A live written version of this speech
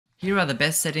Here are the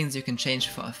best settings you can change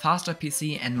for a faster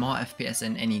PC and more FPS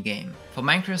in any game. For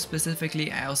Minecraft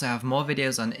specifically, I also have more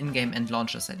videos on in-game and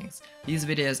launcher settings. These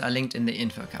videos are linked in the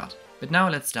info card. But now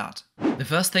let's start. The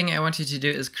first thing I want you to do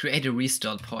is create a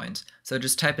restore point. So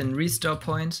just type in restore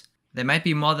point. There might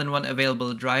be more than one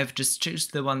available drive, just choose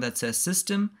the one that says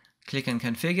system, click on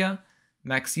configure.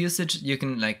 Max usage, you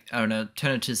can turn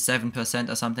it to 7%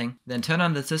 or something. Then turn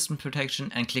on the system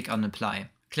protection and click on apply.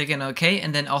 Click on OK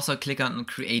and then also click on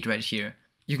create right here.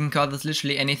 You can call this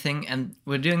literally anything, and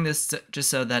we're doing this just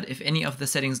so that if any of the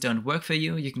settings don't work for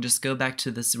you, you can just go back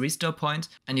to this restore point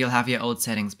and you'll have your old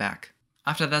settings back.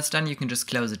 After that's done, you can just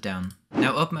close it down.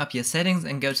 Now open up your settings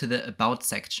and go to the About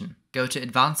section. Go to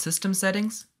Advanced System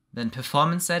Settings, then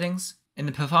Performance Settings. In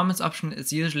the performance option,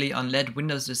 it's usually on let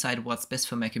Windows decide what's best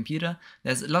for my computer.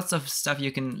 There's lots of stuff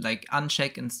you can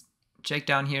uncheck and check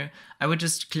down here. I would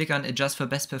just click on adjust for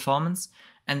best performance,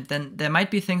 and then there might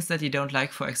be things that you don't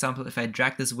like. For example, if I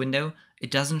drag this window,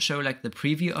 it doesn't show the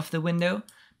preview of the window,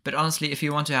 but honestly, if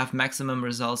you want to have maximum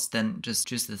results, then just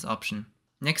choose this option.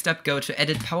 Next up, go to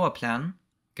Edit Power Plan,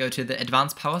 go to the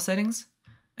Advanced Power Settings,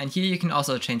 and here you can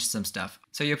also change some stuff.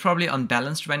 So you're probably on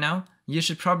balanced right now. You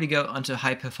should probably go onto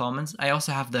high performance. I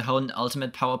also have the whole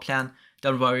ultimate power plan.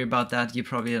 Don't worry about that, you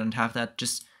probably don't have that.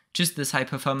 Just choose this high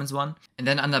performance one. And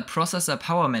then under processor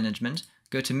power management,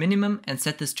 go to minimum and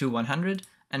set this to 100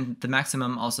 and the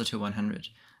maximum also to 100.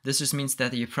 This just means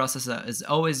that your processor is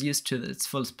always used to its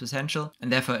full potential and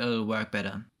therefore it will work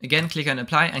better. Again, click on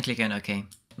apply and click on OK.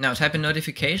 Now type in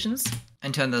notifications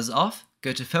and turn those off.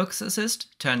 Go to focus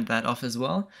assist, turn that off as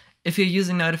well. If you're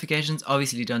using notifications,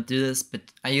 obviously don't do this, but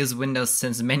I use Windows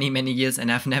since many years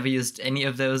and I've never used any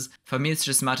of those. For me, it's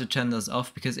just smart to turn those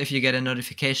off, because if you get a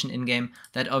notification in-game,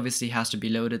 that obviously has to be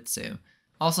loaded. So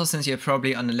also, since you're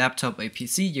probably on a laptop or a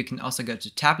PC, you can also go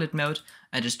to tablet mode.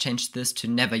 I just changed this to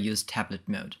never use tablet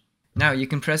mode. Now you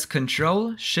can press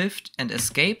Ctrl, Shift and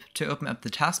Escape to open up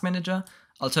the task manager.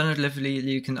 Alternatively,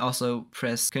 you can also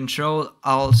press Ctrl,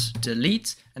 Alt,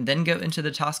 Delete and then go into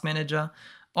the task manager.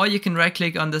 Or you can right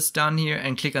click on this down here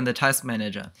and click on the task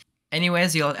manager.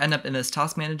 Anyways, you'll end up in this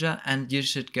task manager and you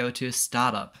should go to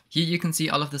startup. Here you can see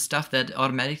all of the stuff that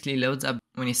automatically loads up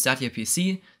when you start your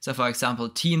PC. So for example,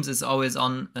 Teams is always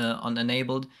on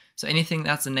enabled. So anything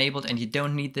that's enabled and you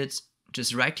don't need it,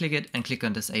 just right click it and click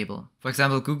on disable. For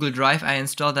example, Google Drive, I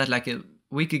installed that a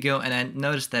week ago and I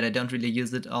noticed that I don't really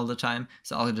use it all the time,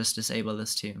 so I'll just disable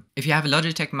this too. If you have a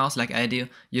Logitech mouse like I do,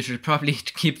 you should probably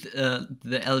keep the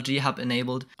LG hub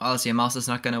enabled, or else your mouse is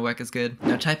not going to work as good.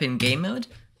 Now type in game mode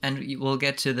and we'll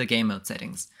get to the game mode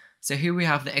settings. So here we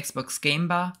have the Xbox game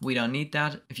bar. We don't need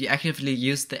that. If you actively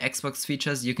use the Xbox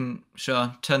features, you can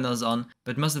turn those on,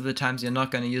 but most of the times you're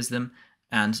not going to use them,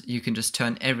 and you can just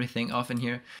turn everything off in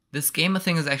here. This gamer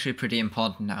thing is actually pretty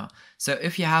important now. So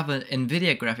if you have an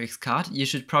NVIDIA graphics card, you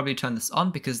should probably turn this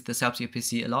on, because this helps your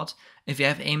PC a lot. If you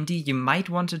have AMD, you might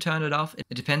want to turn it off.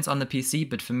 It depends on the PC,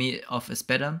 but for me, off is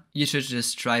better. You should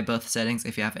just try both settings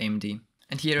if you have AMD.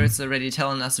 And here it's already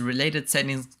telling us related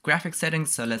settings, graphics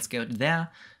settings, so let's go there.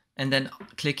 And then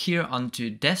click here onto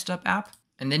desktop app.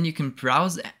 And then you can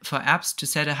browse for apps to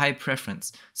set a high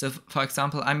preference. So for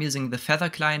example, I'm using the Feather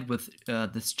client with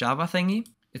this Java thingy.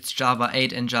 It's Java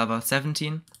 8 and Java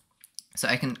 17. So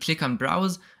I can click on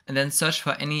browse and then search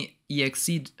for any exe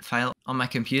file on my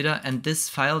computer, and this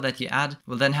file that you add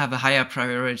will then have a higher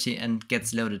priority and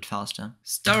gets loaded faster.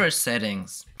 Storage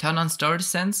settings. Turn on storage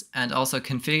sense and also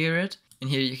configure it. And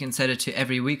here you can set it to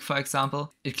every week, for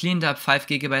example. It cleaned up 5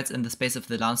 GB in the space of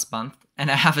the last month,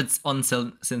 and I have it on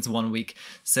since 1 week.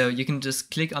 So you can just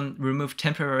click on remove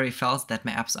temporary files that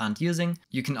my apps aren't using.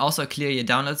 You can also clear your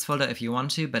downloads folder if you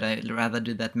want to, but I'd rather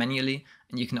do that manually.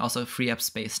 And you can also free up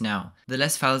space now. The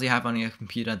less files you have on your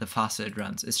computer, the faster it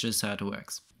runs. It's just how it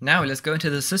works. Now let's go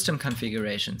into the system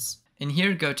configurations. In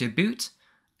here, go to boot,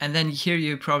 and then here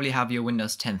you probably have your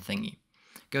Windows 10 thingy.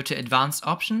 Go to advanced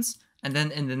options. And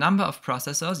then in the number of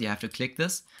processors, you have to click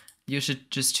this, you should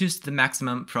just choose the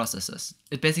maximum processors.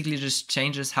 It basically just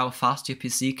changes how fast your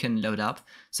PC can load up.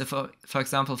 So for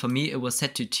example, for me, it was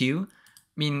set to 2,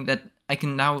 meaning that I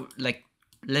can now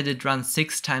let it run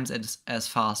 6 times as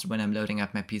fast when I'm loading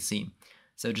up my PC.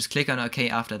 So just click on OK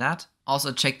after that.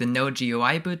 Also check the no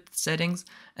GUI boot settings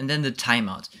and then the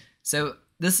timeout. So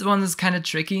this one is kind of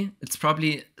tricky. It's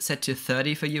probably set to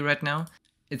 30 for you right now.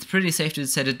 It's pretty safe to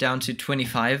set it down to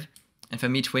 25. And for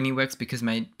me 20 works because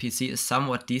my PC is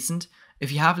somewhat decent.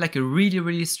 If you have a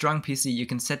really strong PC, you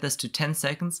can set this to 10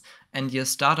 seconds and your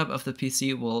startup of the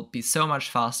PC will be so much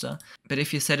faster. But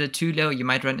if you set it too low, you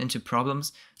might run into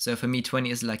problems. So for me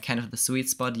 20 is kind of the sweet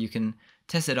spot. You can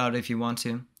test it out if you want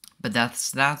to. But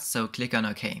that's that, so click on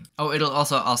OK. Oh, it'll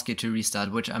also ask you to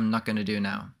restart, which I'm not gonna do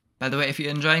now. By the way, if you're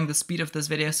enjoying the speed of this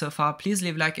video so far, please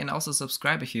leave a like and also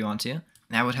subscribe if you want to.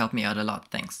 That would help me out a lot,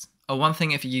 thanks. Oh, one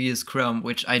thing if you use Chrome,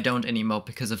 which I don't anymore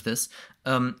because of this,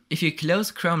 if you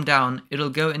close Chrome down, it'll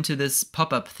go into this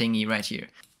pop-up thingy right here.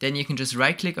 Then you can just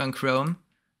right click on Chrome.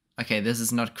 Okay, this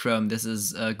is not Chrome, this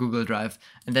is Google Drive.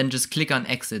 And then just click on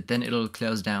exit, then it'll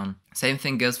close down. Same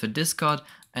thing goes for Discord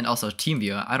and also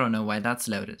TeamViewer. I don't know why that's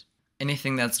loaded.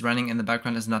 Anything that's running in the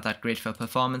background is not that great for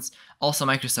performance. Also,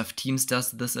 Microsoft Teams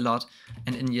does this a lot.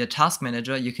 And in your task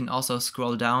manager, you can also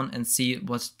scroll down and see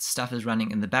what stuff is running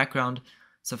in the background.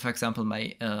 So for example,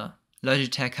 my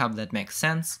Logitech hub, that makes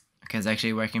sense. Okay, it's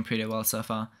actually working pretty well so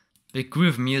far. But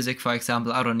Groove Music, for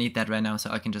example, I don't need that right now,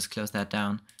 so I can just close that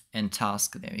down. And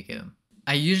task, there we go.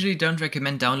 I usually don't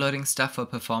recommend downloading stuff for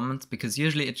performance because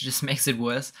usually it just makes it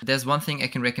worse. There's one thing I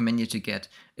can recommend you to get.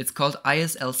 It's called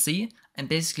ISLC, and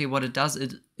basically what it does,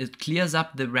 it clears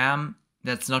up the RAM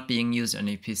that's not being used on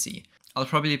your PC. I'll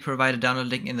probably provide a download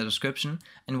link in the description,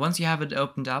 and once you have it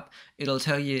opened up, it'll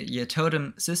tell you your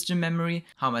total system memory,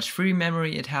 how much free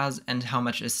memory it has, and how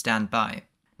much is standby.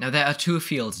 Now there are two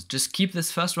fields. Just keep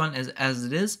this first one as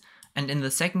it is, and in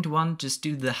the second one, just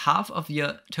do the half of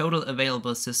your total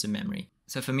available system memory.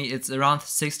 So for me, it's around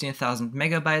 16,000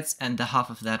 megabytes, and the half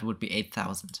of that would be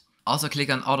 8,000. Also click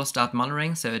on Auto Start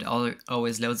Monitoring, so it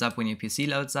always loads up when your PC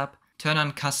loads up. Turn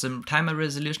on Custom Timer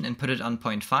Resolution and put it on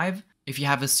 0.5. If you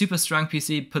have a super strong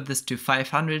PC, put this to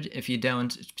 500. If you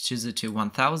don't, choose it to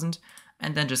 1000,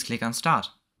 and then just click on Start.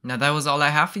 Now that was all I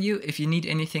have for you. If you need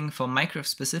anything for Minecraft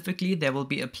specifically, there will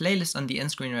be a playlist on the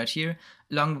end screen right here,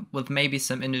 along with maybe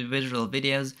some individual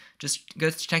videos. Just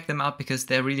go check them out because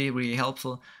they're really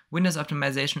helpful. Windows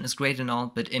optimization is great and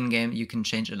all, but in-game you can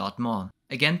change a lot more.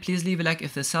 Again, please leave a like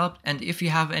if this helped, and if you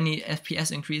have any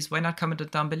FPS increase, why not comment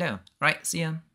it down below. Right, see ya!